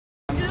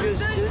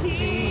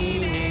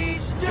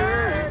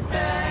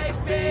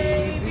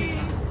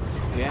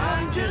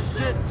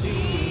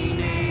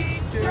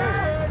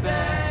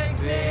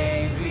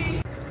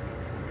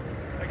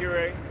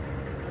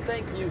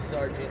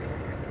Sergeant.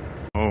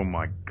 Oh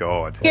my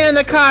god. Get in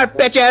the car,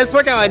 bitches!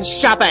 We're going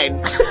shopping!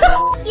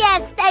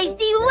 Yes,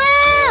 Stacy!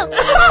 Woo!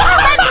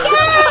 Let's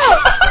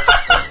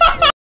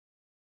go!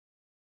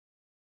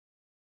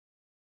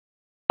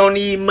 Don't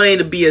need money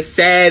to be a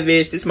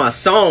savage. This is my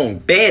song,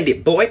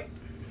 Bandit Boy.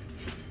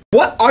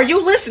 What? Are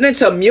you listening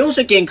to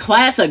music in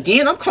class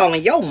again? I'm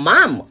calling your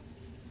mama.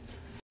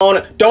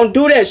 Don't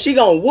do that. She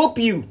gonna whoop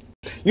you.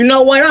 You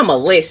know what? I'ma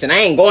listen. I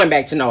ain't going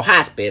back to no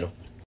hospital.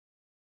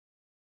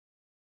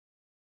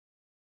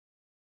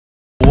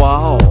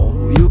 Wow,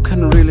 you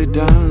can really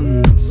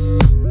dance.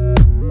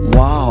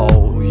 Wow,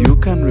 you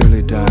can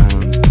really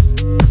dance.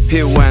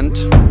 He went.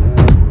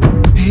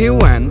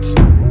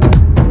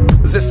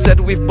 They said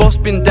we've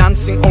both been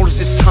dancing all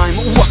this time.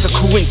 What a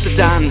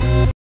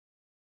coincidence.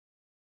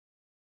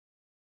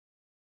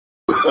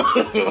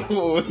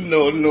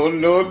 No.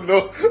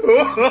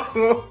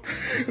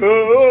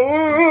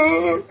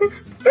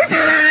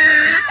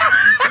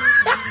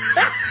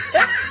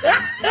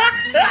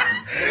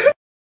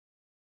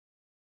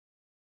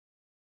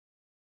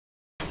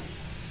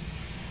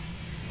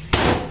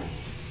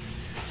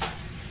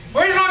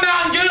 Where's my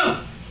Mountain Dew?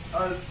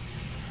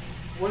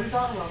 What are you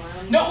talking about,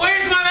 man? No,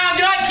 where's my Mountain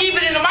Dew? I keep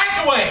it in the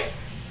microwave.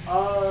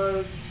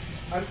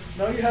 I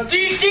know you have... Do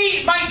you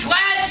see my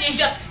glass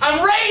is I'm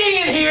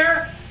raiding in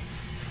here,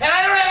 and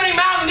I don't have any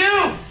Mountain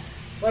Dew.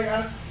 Like,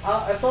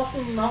 I saw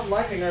some Mountain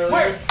Lightning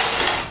earlier.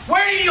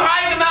 Where did you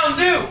hide the Mountain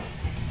Dew?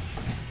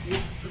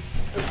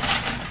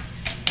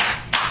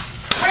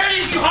 Where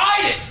did you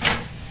hide it?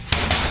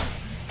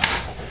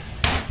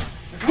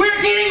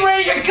 We're getting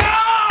ready to go!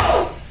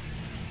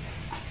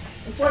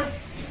 It's like,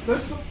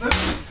 there's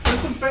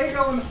some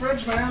Faygo in the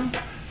fridge, man.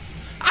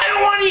 I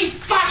don't want any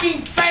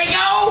fucking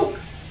Faygo!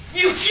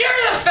 You cure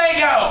the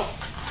Faygo!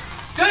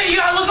 Do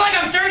you look like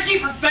I'm thirsty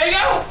for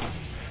Faygo?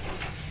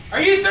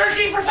 Are you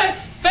thirsty for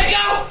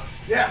Faygo?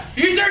 Yeah. Are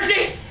you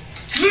thirsty?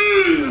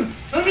 Mmm!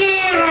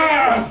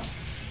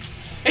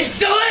 It's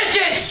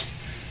delicious!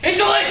 It's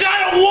delicious!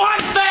 I don't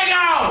want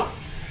Faygo!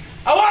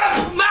 I want a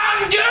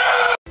Mountain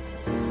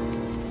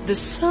Dew! The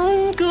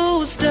sun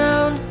goes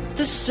down,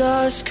 the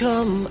stars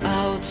come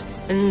out,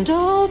 and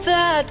all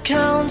that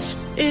counts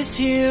is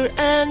here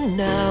and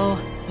now.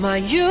 My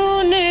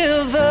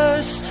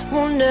universe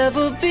will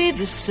never be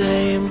the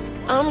same.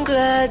 I'm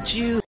glad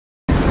you...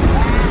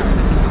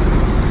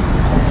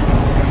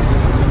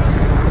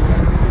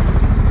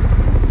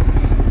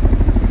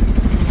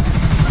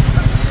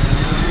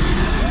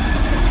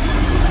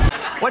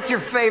 What's your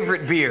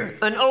favorite beer?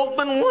 An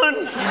open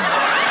one?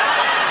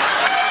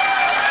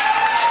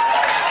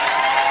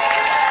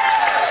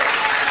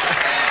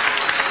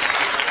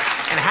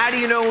 And how do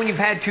you know when you've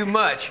had too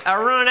much? I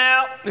run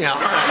out. Yeah.